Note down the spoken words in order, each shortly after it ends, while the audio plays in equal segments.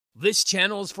This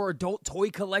channel is for adult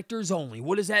toy collectors only.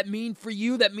 What does that mean for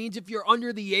you? That means if you're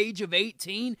under the age of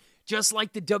 18, just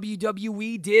like the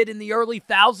WWE did in the early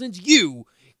thousands, you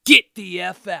get the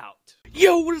F out.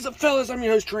 Yo, what is up, fellas? I'm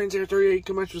your host, Transair38,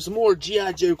 coming with some more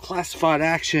G.I. Joe classified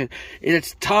action. And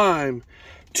it's time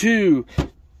to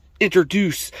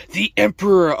introduce the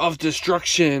Emperor of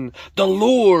Destruction, the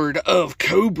Lord of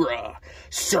Cobra,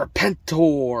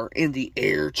 Serpentor in the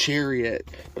Air Chariot.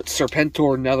 But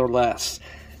Serpentor nonetheless.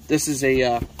 This is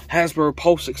a Hasbro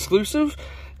Pulse exclusive.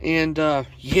 And,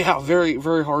 yeah, very,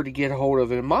 very hard to get a hold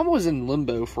of it. Mine was in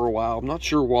limbo for a while. I'm not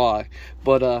sure why.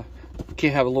 But,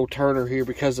 can't have a little turner here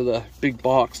because of the big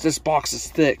box. This box is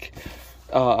thick.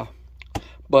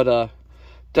 But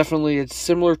definitely it's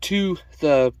similar to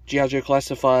the G.I. Joe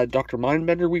Classified Dr.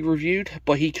 Mindbender we reviewed,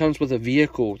 but he comes with a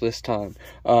vehicle this time.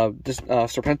 This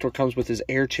Serpentor comes with his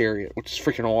air chariot, which is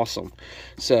freaking awesome.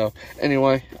 So,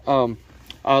 anyway,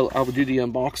 I will do the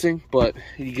unboxing, but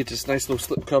you get this nice little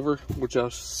slip cover, which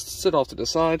I'll sit off to the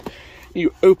side.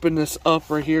 You open this up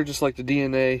right here, just like the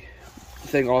DNA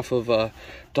thing off of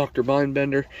Dr.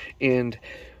 Mindbender, and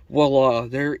voila,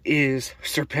 there is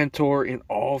Serpentor in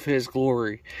all of his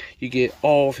glory. You get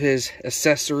all of his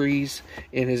accessories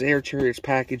and his air chariots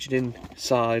packaged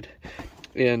inside,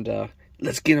 and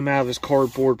let's get him out of his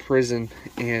cardboard prison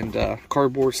and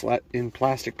cardboard in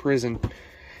plastic prison.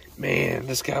 Man,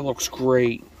 this guy looks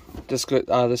great. This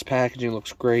packaging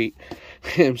looks great.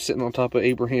 Him sitting on top of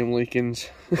Abraham Lincoln's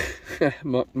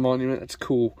monument. That's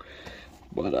cool.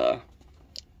 But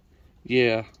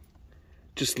yeah,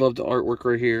 just love the artwork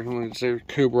right here. I'm gonna say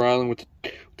Cobra Island with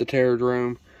the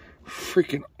Terrordrome.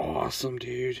 Freaking awesome,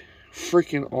 dude.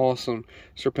 Freaking awesome.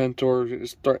 Serpentor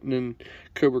is threatening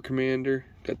Cobra Commander.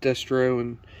 Got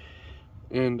Destro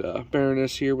and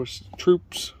Baroness here with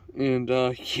troops. And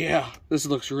yeah, this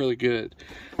looks really good.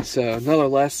 So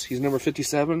nonetheless, he's number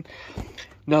 57.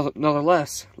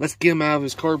 Nonetheless, let's get him out of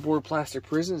his cardboard plastic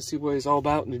prison and see what he's all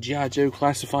about in the G.I. Joe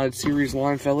Classified series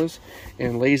line, fellas.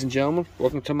 And ladies and gentlemen,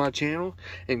 welcome to my channel.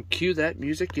 And cue that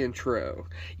music intro.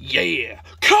 Yeah!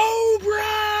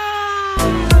 Cobra!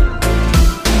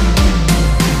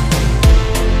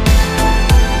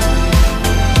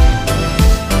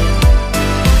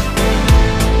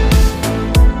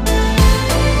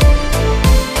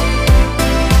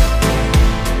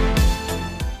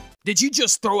 Did you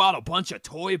just throw out a bunch of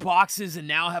toy boxes and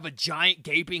now have a giant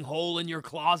gaping hole in your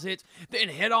closet? Then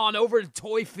head on over to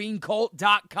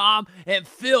ToyFiendCult.com and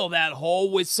fill that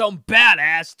hole with some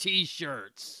badass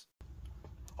t-shirts.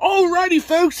 Alrighty,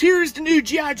 folks, here's the new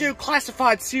G.I. Joe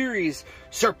Classified series,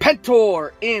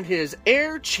 Serpentor and his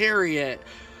Air Chariot.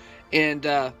 And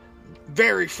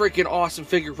very freaking awesome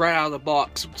figure right out of the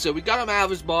box. So we got him out of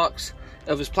his box,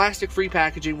 of his plastic-free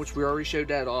packaging, which we already showed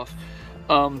that off.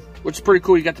 Which is pretty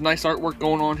cool. You got the nice artwork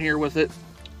going on here with it.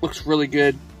 Looks really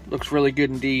good. Looks really good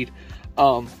indeed.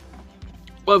 Love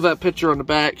that picture on the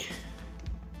back.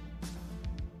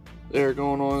 There,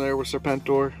 going on there with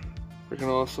Serpentor. Freaking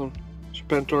awesome.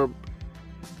 Serpentor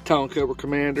telling Cobra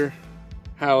Commander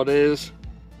how it is.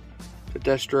 The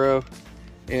Destro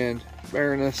and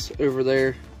Baroness over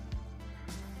there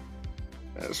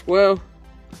as well.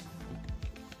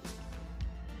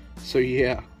 So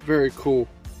yeah, very cool.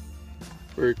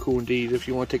 Very cool indeed. If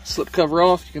you want to take the slip cover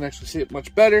off, you can actually see it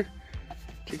much better.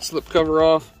 Take the slip cover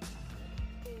off.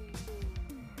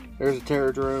 There's a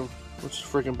Terrordrome, which is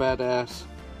freaking badass.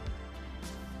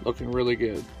 Looking really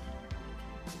good.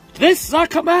 This is our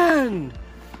command!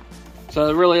 So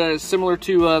it really is similar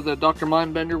to the Dr.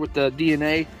 Mindbender with the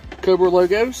DNA Cobra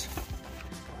logos.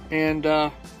 And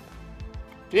yeah,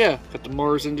 got the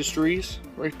Mars Industries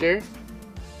right there.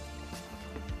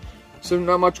 So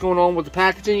not much going on with the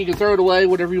packaging. You can throw it away,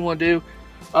 whatever you want to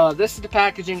do. This is the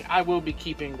packaging I will be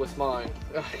keeping with mine.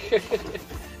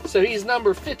 So he's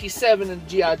number 57 in the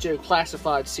G.I. Joe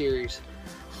Classified series.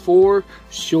 For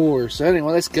sure. So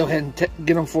anyway, let's go ahead and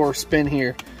get him for a spin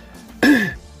here.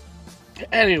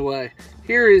 Anyway,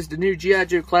 here is the new G.I.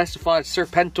 Joe Classified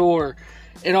Serpentor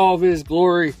in all of his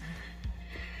glory.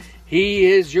 He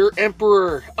is your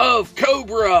Emperor of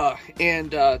Cobra. And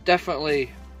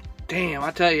definitely... Damn,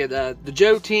 I tell you, the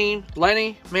Joe team,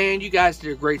 Lenny, man, you guys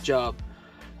did a great job.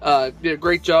 Did a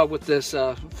great job with this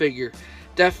figure.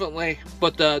 Definitely.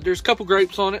 But there's a couple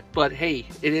grapes on it. But hey,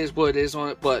 it is what it is on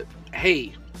it. But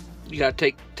hey, you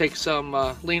gotta take some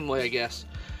leeway, I guess.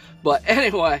 But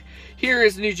anyway, here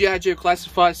is the new G.I. Joe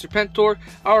Classified Serpentor.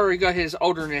 I already got his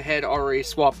alternate head already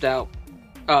swapped out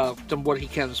from what he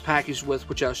comes packaged with,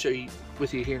 which I'll show you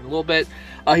with you here in a little bit.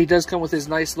 He does come with his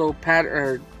nice little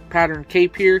pattern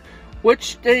cape here,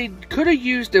 which they could have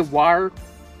used a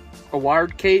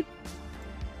wired cape,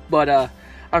 but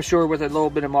I'm sure with a little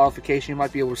bit of modification, you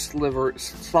might be able to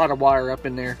slide a wire up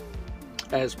in there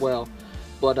as well.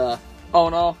 But all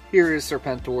in all, here is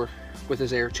Serpentor with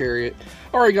his air chariot.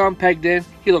 Already got him pegged in.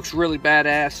 He looks really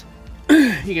badass.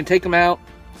 You can take him out.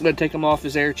 I'm going to take him off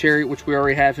his air chariot, which we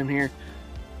already have him here.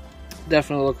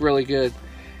 Definitely look really good.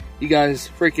 You guys,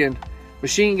 freaking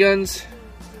machine guns,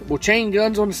 well, chain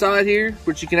guns on the side here,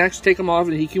 which you can actually take them off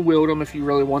and he can wield them if you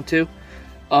really want to.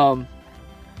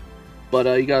 But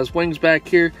you guys, wings back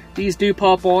here. These do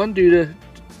pop on due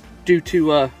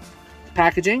to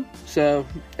packaging, so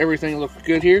everything looks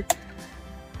good here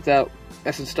without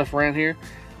messing stuff around here.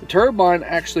 The turbine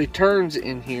actually turns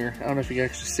in here. I don't know if you can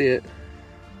actually see it.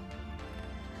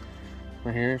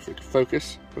 Right here, if we can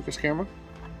focus camera.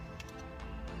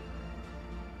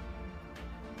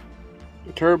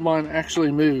 The turbine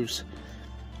actually moves,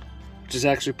 which is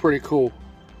actually pretty cool.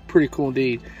 Pretty cool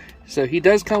indeed. So he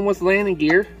does come with landing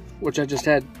gear, which I just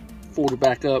had folded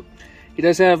back up. He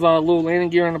does have a little landing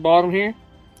gear on the bottom here.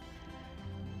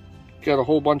 Got a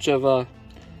whole bunch of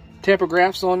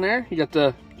tachographs on there. You got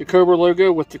the Cobra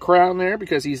logo with the crown there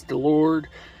because he's the Lord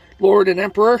and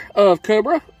Emperor of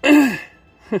Cobra.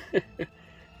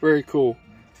 Very cool.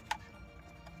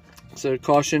 So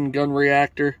caution gun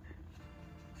reactor.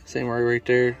 Same right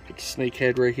there. Got the snake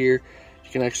head right here.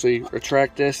 You can actually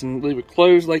retract this and leave it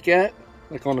closed like that,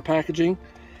 like on the packaging.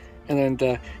 And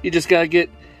then you just gotta get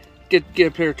a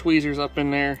pair of tweezers up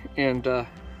in there and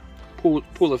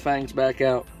pull the fangs back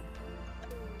out.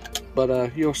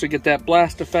 But you also get that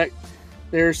blast effect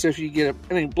there. So if you get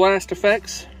any blast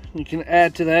effects, you can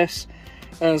add to this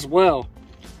as well.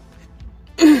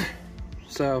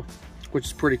 So, which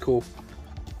is pretty cool.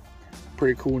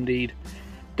 Pretty cool indeed.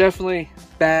 Definitely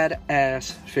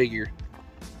badass figure.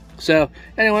 So,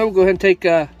 anyway, we'll go ahead and take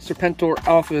Serpentor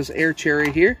off his air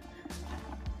chariot here.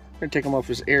 We're going to take him off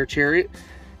his air chariot.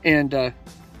 And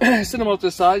set him off to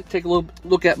the side. Take a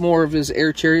look at more of his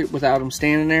air chariot without him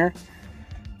standing there.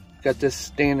 Got this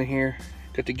standing here.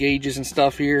 Got the gauges and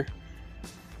stuff here.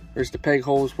 There's the peg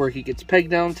holes where he gets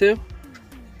pegged down to.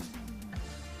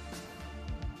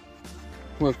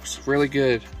 Looks really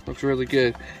good. Looks really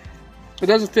good. It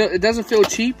doesn't feel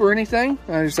cheap or anything.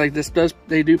 I just like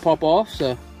they do pop off,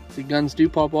 so the guns do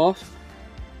pop off.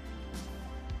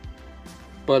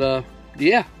 But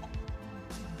yeah.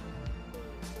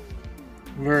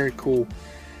 Very cool.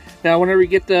 Now whenever you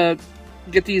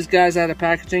get these guys out of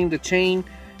packaging, the chain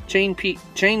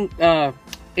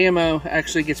ammo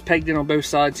actually gets pegged in on both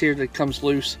sides here. That comes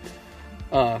loose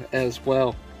as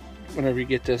well whenever you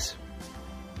get this.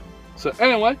 So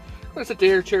anyway, let's set the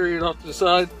air chariot off to the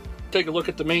side. Take a look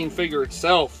at the main figure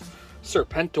itself,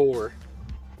 Serpentor.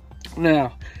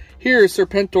 Now, here is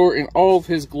Serpentor in all of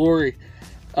his glory.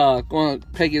 Going to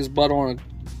peg his butt on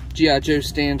a G.I. Joe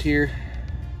stand here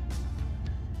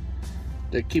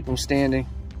to keep him standing.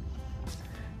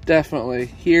 Definitely,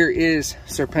 here is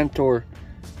Serpentor.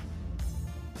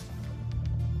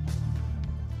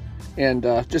 And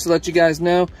just to let you guys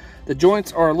know, the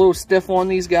joints are a little stiff on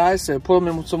these guys, so put him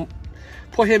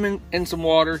in some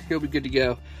water, he'll be good to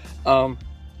go.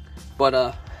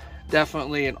 But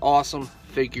definitely an awesome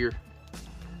figure.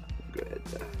 Go ahead,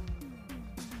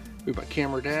 move my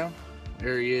camera down.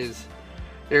 There he is.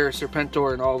 There's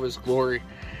Serpentor in all of his glory.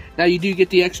 Now you do get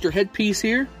the extra headpiece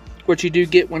here, which you do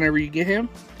get whenever you get him.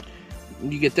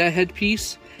 You get that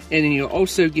headpiece, and then you'll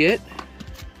also get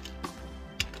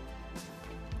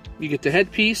the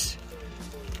headpiece.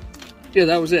 Yeah,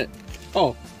 that was it.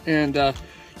 Oh, and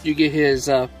you get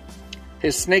his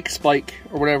snake spike,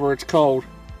 or whatever it's called,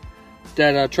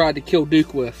 that tried to kill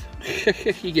Duke with.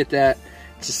 You get that.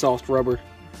 It's a soft rubber.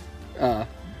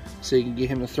 So you can get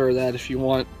him to throw that if you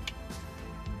want.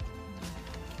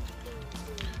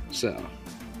 So,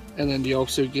 and then you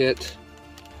also get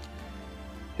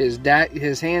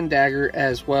his hand dagger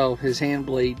as well, his hand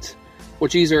blades,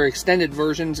 which these are extended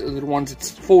versions of the ones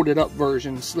that's folded up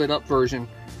version, slid up version,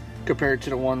 compared to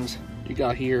the ones you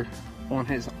got here on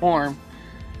his arm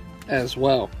as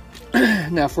well.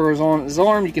 Now for his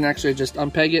arm, you can actually just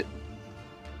unpeg it,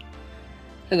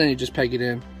 and then you just peg it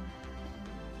in.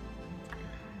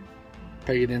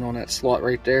 Peg it in on that slot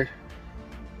right there.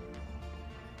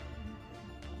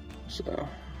 So,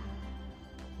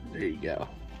 there you go.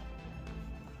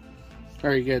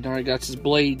 Very good. Now he got his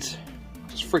blades.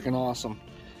 It's freaking awesome.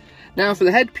 Now for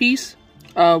the headpiece,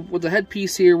 with the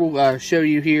headpiece here, we'll show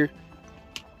you here.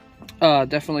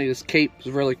 Definitely this cape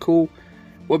is really cool.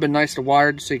 Would have been nice to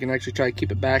wire so you can actually try to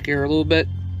keep it back here a little bit.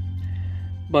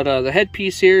 But the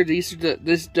headpiece here, these are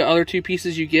the other two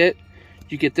pieces you get.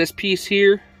 You get this piece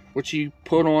here, which you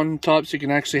put on top so you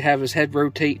can actually have his head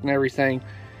rotate and everything.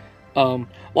 A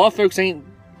lot of folks ain't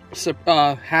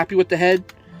happy with the head,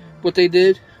 what they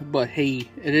did, but hey,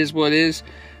 it is what it is.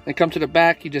 And come to the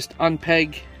back, you just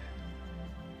unpeg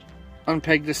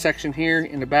this section here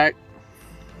in the back.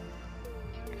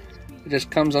 It just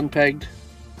comes unpegged.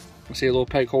 You see a little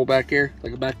peg hole back here,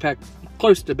 like a backpack,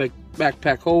 close to the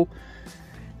backpack hole.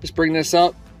 Just bring this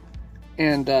up,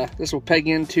 and this will peg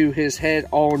into his head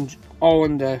all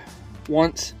in the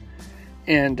once,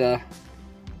 and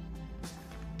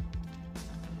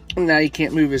now you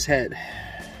can't move his head.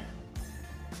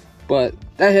 But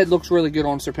that head looks really good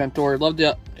on Serpentor. Love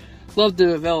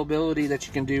the availability that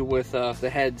you can do with the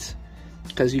heads,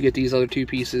 because you get these other two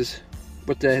pieces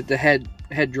with the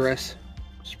headdress.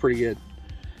 It's pretty good.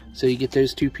 So you get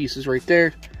those two pieces right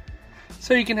there.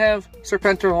 So you can have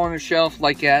Serpentor on your shelf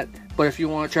like that. But if you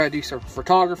want to try to do some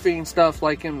photography and stuff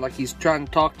like him, like he's trying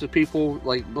to talk to people,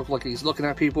 like look like he's looking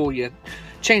at people, you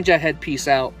change that headpiece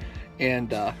out,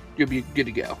 and you'll be good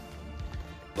to go.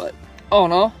 But all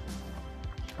in all,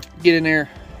 get in there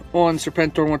on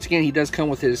Serpentor. Once again, he does come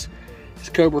with his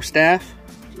Cobra staff,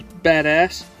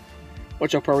 badass,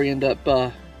 which I'll probably end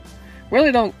up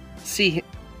really don't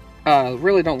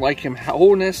like him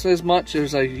holding this as much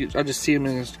as I just see him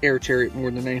in his air chariot more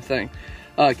than anything.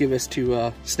 Give this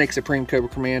to Snake Supreme Cobra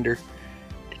Commander.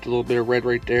 Get a little bit of red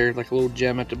right there, like a little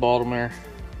gem at the bottom there.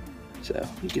 So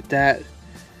you get that.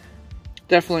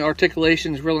 Definitely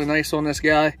articulation is really nice on this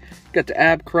guy. Got the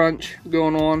ab crunch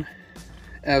going on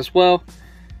as well.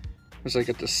 There's like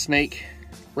got the snake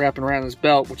wrapping around his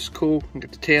belt, which is cool. You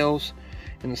got the tails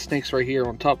and the snakes right here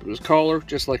on top of his collar,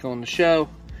 just like on the show.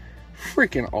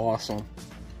 Freaking awesome.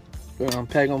 Go ahead and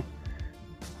peg him.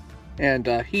 And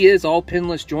he is all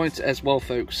pinless joints as well,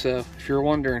 folks. So if you're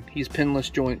wondering, he's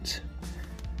pinless joints.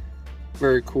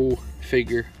 Very cool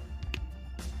figure.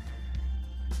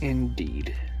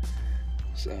 Indeed.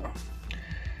 So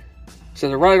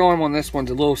the right arm on this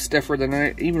one's a little stiffer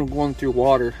than even going through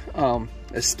water.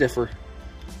 It's stiffer.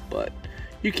 But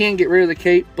you can get rid of the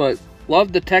cape, but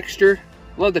love the texture.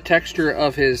 Love the texture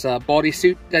of his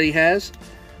bodysuit that he has.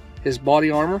 His body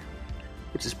armor,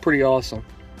 which is pretty awesome.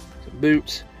 Some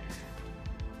boots.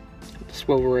 The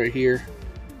swivel right here.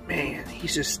 Man,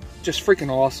 he's just freaking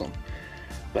awesome.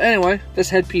 But anyway, this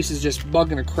headpiece is just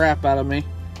bugging the crap out of me.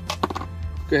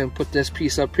 Go ahead and put this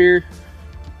piece up here.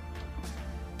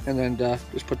 And then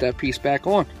just put that piece back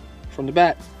on from the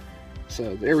back.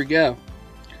 So there we go.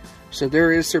 So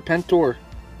there is Serpentor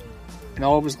in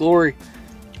all of his glory.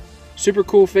 Super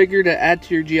cool figure to add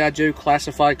to your G.I. Joe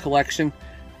classified collection.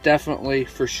 Definitely,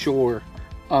 for sure.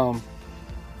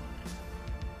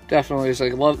 Definitely, it's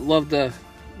like love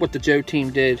what the Joe team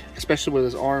did, especially with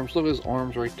his arms. Look at his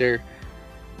arms right there.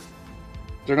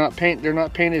 They're not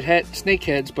painted snake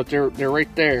heads, but they're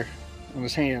right there on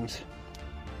his hands.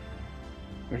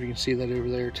 If you can see that over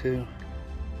there too.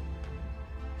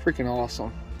 Freaking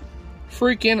awesome.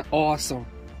 Freaking awesome.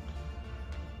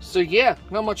 So yeah,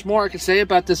 not much more I can say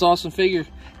about this awesome figure.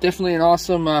 Definitely an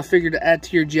awesome figure to add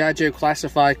to your G.I. Joe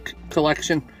classified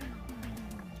collection.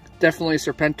 Definitely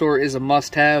Serpentor is a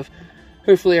must-have.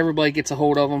 Hopefully everybody gets a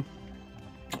hold of him.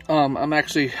 I'm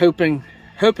actually hoping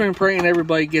and praying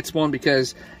everybody gets one,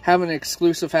 because having an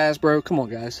exclusive Hasbro, come on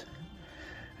guys,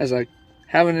 as like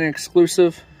having an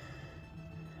exclusive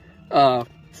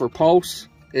for Pulse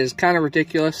is kind of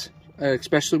ridiculous,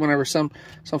 especially whenever some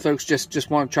folks just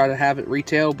want to try to have it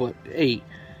retail. But hey,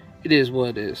 it is what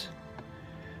it is.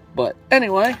 But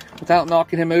anyway, without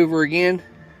knocking him over again,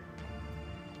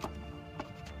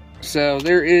 so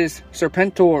there is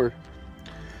Serpentor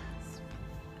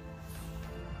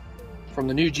from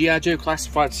the new G.I. Joe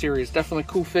Classified series. Definitely a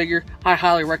cool figure. I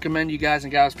highly recommend you guys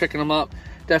and gals picking him up.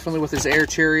 Definitely with his air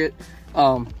chariot.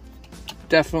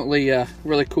 Definitely a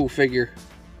really cool figure.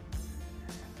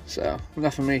 So,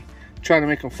 enough of me trying to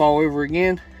make him fall over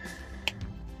again.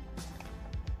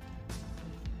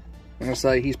 And it's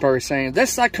like he's probably saying,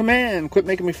 "This I command, quit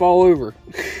making me fall over."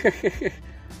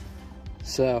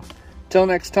 So, till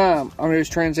next time, I'm your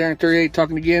Trans-Aaron38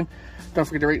 talking again. Don't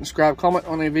forget to rate and subscribe, comment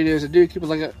on any videos I do. Keep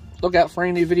a lookout for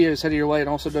any new videos headed your way. And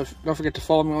also don't forget to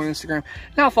follow me on Instagram.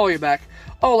 And I'll follow you back.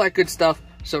 All that good stuff.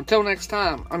 So until next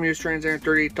time, I'm your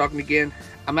Trans-Aaron38 talking again.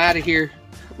 I'm out of here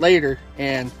later.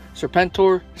 And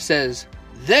Serpentor says,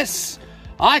 "This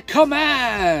I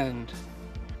command."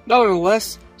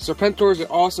 Nonetheless, Serpentor is an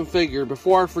awesome figure.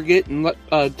 Before I forget and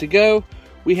to go,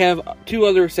 we have two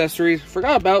other accessories.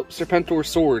 Forgot about Serpentor's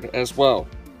sword as well,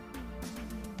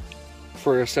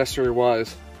 for accessory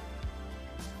wise.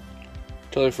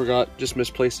 Totally forgot, just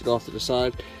misplaced it off to the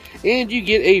side. And you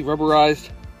get a rubberized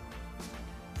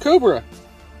Cobra.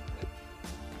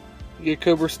 You get a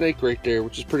Cobra snake right there,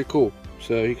 which is pretty cool.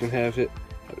 So you can have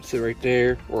I would sit right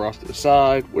there or off to the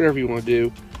side, whatever you want to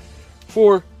do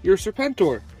for your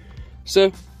Serpentor.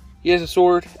 So he has a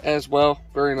sword as well,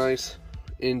 very nice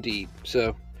indeed.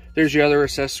 So there's your other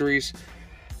accessories,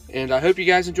 and I hope you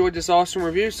guys enjoyed this awesome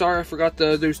review. Sorry I forgot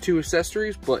those 2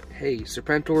 accessories, but hey,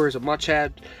 Serpentor is a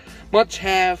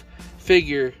must-have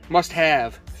figure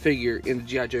in the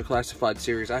G.I. Joe Classified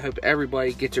series. I hope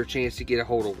everybody gets their chance to get a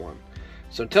hold of one.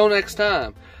 So until next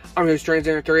time, I'm your host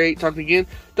Transator38 talking again.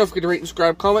 Don't forget to rate and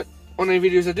subscribe, comment on any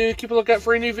videos I do. Keep a lookout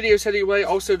for any new videos headed your way.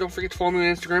 Also, don't forget to follow me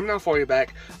on Instagram and I'll follow you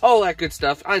back. All that good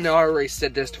stuff. I know I already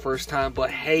said this the first time, but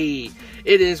hey,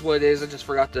 it is what it is. I just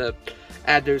forgot to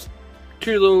add those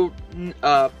 2 little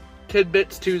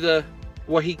tidbits to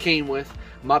what he came with.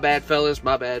 My bad, fellas,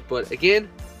 my bad. But again,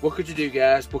 what could you do,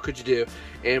 guys? What could you do?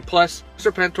 And plus,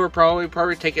 Serpentor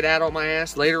probably take it out on my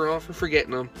ass later on for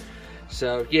forgetting them.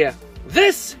 So yeah,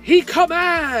 this he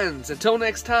commands. Until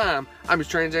next time, I'm your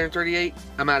Transator38.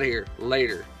 I'm out of here.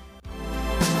 Later.